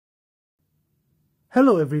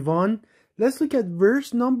Hello everyone, let's look at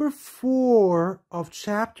verse number 4 of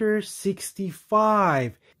chapter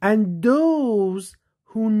 65. And those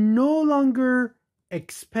who no longer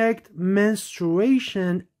expect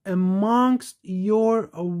menstruation amongst your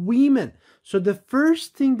women. So the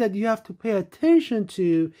first thing that you have to pay attention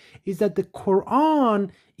to is that the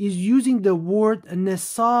Quran is using the word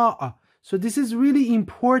nisa. So this is really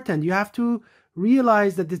important. You have to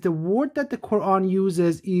realize that the word that the Quran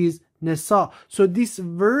uses is nisa. So this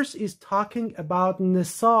verse is talking about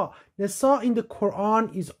nisa. Nisa in the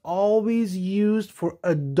Quran is always used for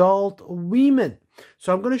adult women.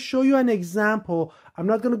 So I'm going to show you an example. I'm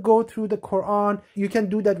not going to go through the Quran. You can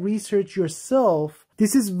do that research yourself.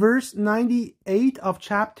 This is verse 98 of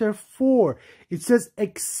chapter 4. It says,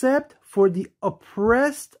 except for the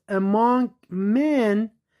oppressed among men,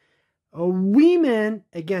 women,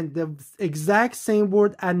 again, the exact same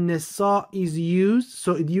word and nisa is used.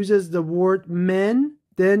 So it uses the word men,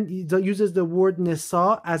 then it uses the word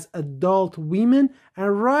nisa as adult women.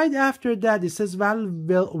 And right after that, it says,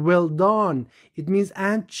 well done. It means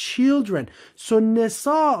and children. So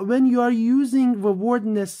nisa, when you are using the word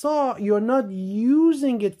nisa, you're not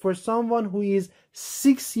using it for someone who is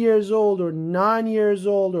 6 years old or 9 years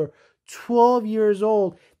old or 12 years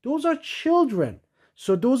old. Those are children.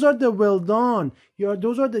 So those are the well done.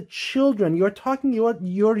 Those are the children.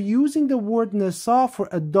 You're using the word nisa for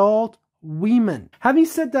adult women. Having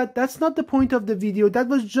said that, that's not the point of the video. That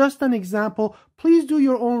was just an example. Please do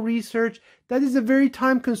your own research. That is a very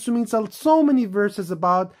time consuming. So many verses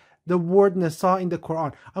about the word nisa in the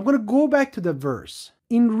Quran. I'm going to go back to the verse.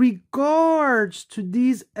 In regards to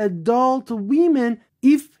these adult women,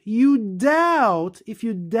 if you doubt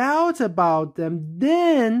about them,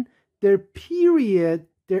 then their period,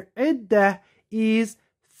 their iddah, is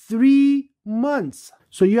 3 months.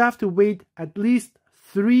 So you have to wait at least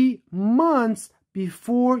 3 months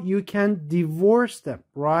before you can divorce them,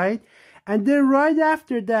 right? And then right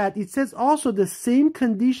after that, it says also the same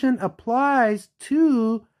condition applies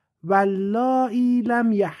to وَاللَّائِي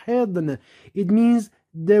لَمْ يَحِضْنَ. It means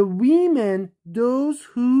the women, those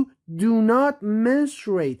who do not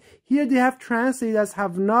menstruate. Here they have translated as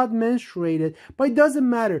have not menstruated, but it doesn't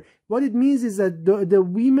matter. What it means is that the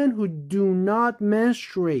women who do not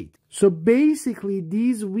menstruate. So basically,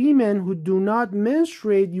 these women who do not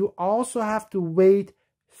menstruate, you also have to wait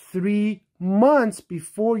 3 months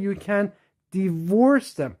before you can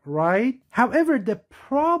divorce them, right? However, the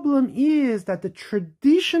problem is that the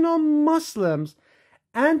traditional Muslims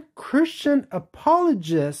and Christian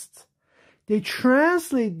apologists, they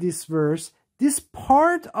translate this verse, this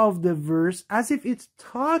part of the verse, as if it's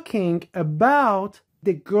talking about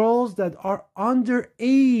the girls that are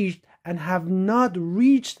underage and have not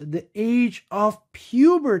reached the age of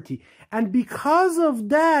puberty. And because of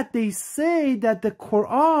that, they say that the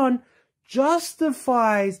Quran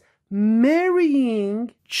justifies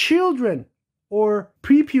marrying children or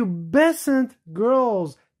prepubescent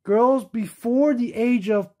girls before the age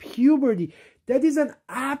of puberty. That is an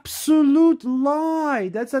absolute lie.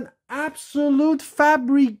 That's an absolute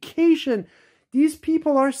fabrication. These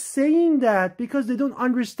people are saying that because they don't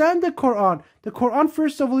understand the Quran. The Quran,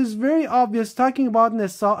 first of all, is very obvious, talking about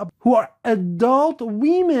nisa, who are adult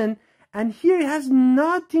women, and here it has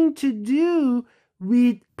nothing to do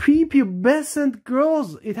with prepubescent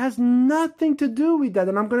girls. It has nothing to do with that,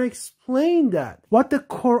 and I'm going to explain that. What the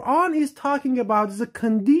Quran is talking about is a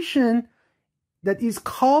condition that is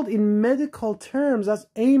called in medical terms as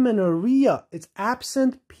amenorrhea. It's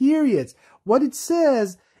absent periods. What it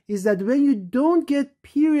says is that when you don't get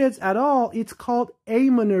periods at all, it's called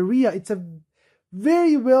amenorrhea. It's a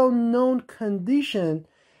very well-known condition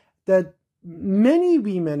that many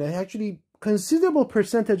women, actually considerable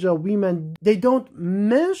percentage of women, they don't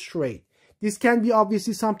menstruate. This can be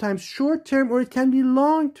obviously sometimes short-term or it can be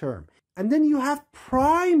long-term. And then you have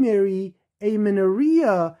primary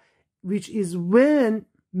amenorrhea, which is when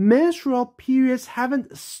menstrual periods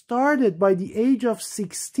haven't started by the age of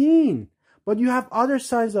 16. But you have other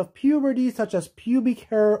signs of puberty, such as pubic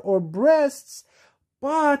hair or breasts,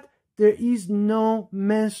 but there is no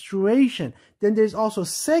menstruation. Then there's also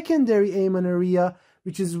secondary amenorrhea,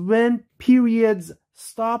 which is when periods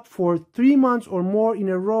stop for 3 months or more in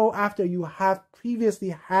a row after you have previously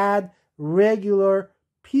had regular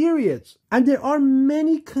periods. And there are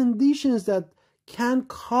many conditions that can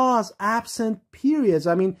cause absent periods.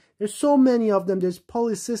 I mean, there's so many of them. There's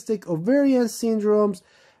polycystic ovarian syndromes,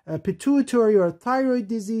 pituitary or thyroid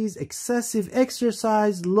disease, excessive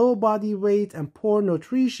exercise, low body weight and poor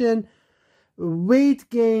nutrition, weight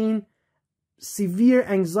gain, severe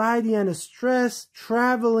anxiety and stress,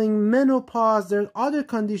 traveling, menopause. There are other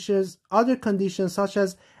conditions such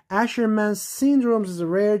as Asherman syndrome is a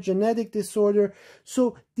rare genetic disorder.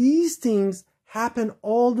 So these things happen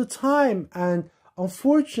all the time, and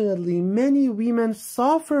unfortunately many women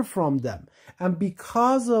suffer from them, and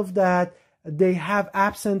because of that they have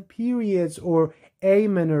absent periods or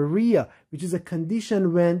amenorrhea, which is a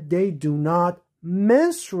condition when they do not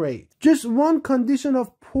menstruate. Just one condition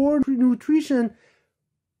of poor nutrition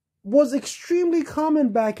was extremely common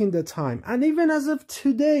back in the time, and even as of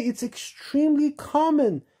today it's extremely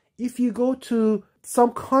common. If you go to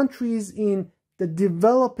some countries in the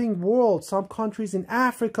developing world, some countries in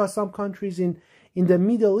Africa, some countries in the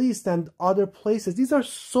Middle East and other places, these are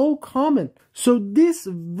so common. So this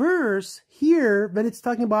verse here, when it's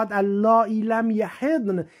talking about Allah ilam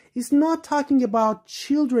yahidn, it's not talking about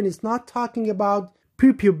children, it's not talking about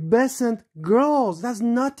prepubescent girls. That's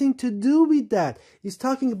nothing to do with that. It's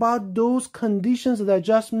talking about those conditions that I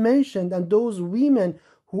just mentioned, and those women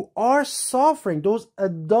who are suffering, those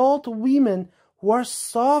adult women who are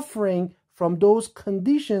suffering from those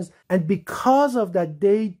conditions, and because of that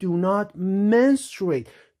they do not menstruate.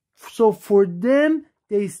 So for them,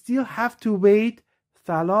 they still have to wait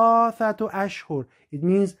thalathatu ashhur. It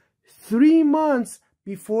means 3 months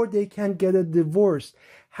before they can get a divorce.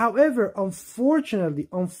 However, unfortunately,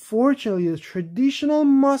 the traditional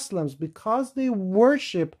Muslims, because they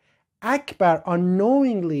worship Akbar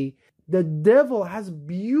unknowingly, the devil has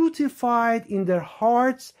beautified in their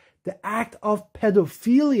hearts the act of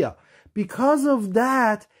pedophilia. Because of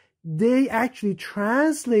that, they actually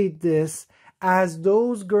translate this as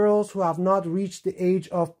those girls who have not reached the age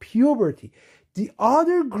of puberty. The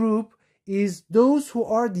other group is those who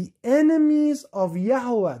are the enemies of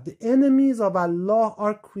Yahweh, the enemies of Allah,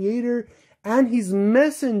 our Creator, and His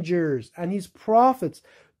messengers and His prophets.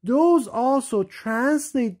 Those also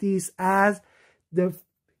translate these as the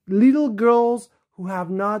little girls who have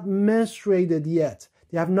not menstruated yet.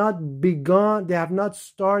 They have not begun, they have not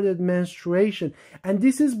started menstruation. And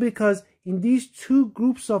this is because in these two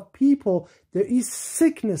groups of people, there is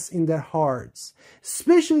sickness in their hearts,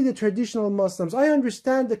 especially the traditional Muslims. I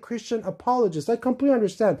understand the Christian apologists. I completely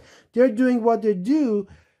understand. They're doing what they do.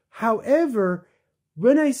 However,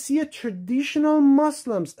 when I see a traditional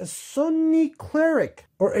Muslims, a Sunni cleric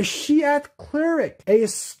or a Shiite cleric, a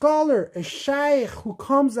scholar, a shaykh who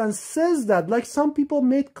comes and says that, like some people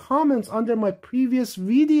made comments under my previous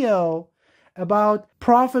video about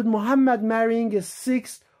Prophet Muhammad marrying a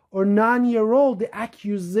 6 or 9-year-old, the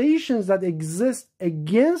accusations that exist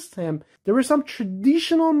against him. There were some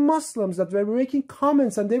traditional Muslims that were making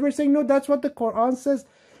comments and they were saying, no, that's what the Quran says.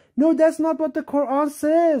 No, that's not what the Quran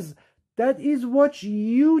says. That is what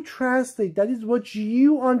you translate. That is what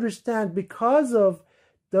you understand because of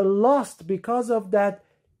the lust, because of that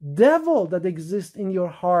devil that exists in your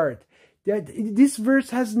heart. That this verse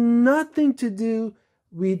has nothing to do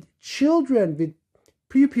with children, with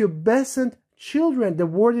prepubescent children. The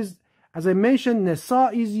word is, as I mentioned,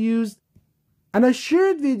 Nisa is used. And I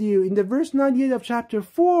shared with you in the verse 98 of chapter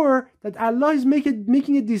 4 that Allah is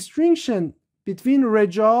making a distinction between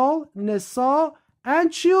Rajal, Nisa,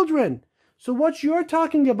 and children. So what you're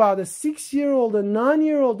talking about, a 6-year-old, a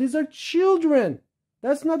 9-year-old, these are children.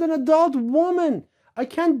 That's not an adult woman. I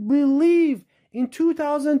can't believe in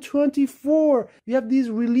 2024 we have these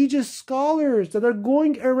religious scholars that are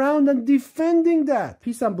going around and defending that.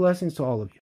 Peace and blessings to all of you.